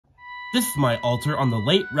This is my altar on the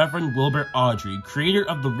late Reverend Wilbur Awdry, creator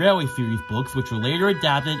of the Railway series books which were later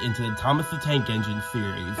adapted into the Thomas the Tank Engine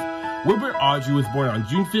series. Wilbur Awdry was born on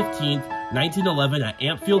June 15, 1911 at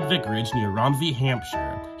Ampfield Vicarage near Romsey,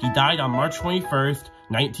 Hampshire. He died on March 21,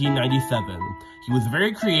 1997. He was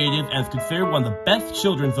very creative and is considered one of the best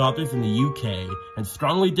children's authors in the UK, and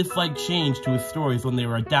strongly disliked change to his stories when they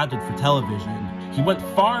were adapted for television. He went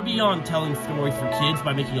far beyond telling stories for kids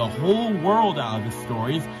by making a whole world out of his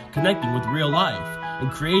stories, connecting with real life,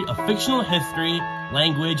 and create a fictional history,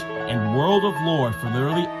 language, and world of lore for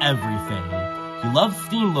literally everything. He loves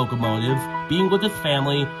steam locomotives, being with his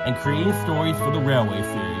family, and creating stories for the Railway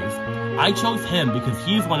series. I chose him because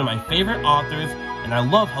he is one of my favorite authors, and I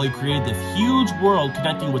love how he created this huge world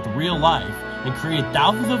connecting with real life, and created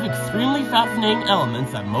thousands of extremely fascinating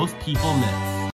elements that most people miss.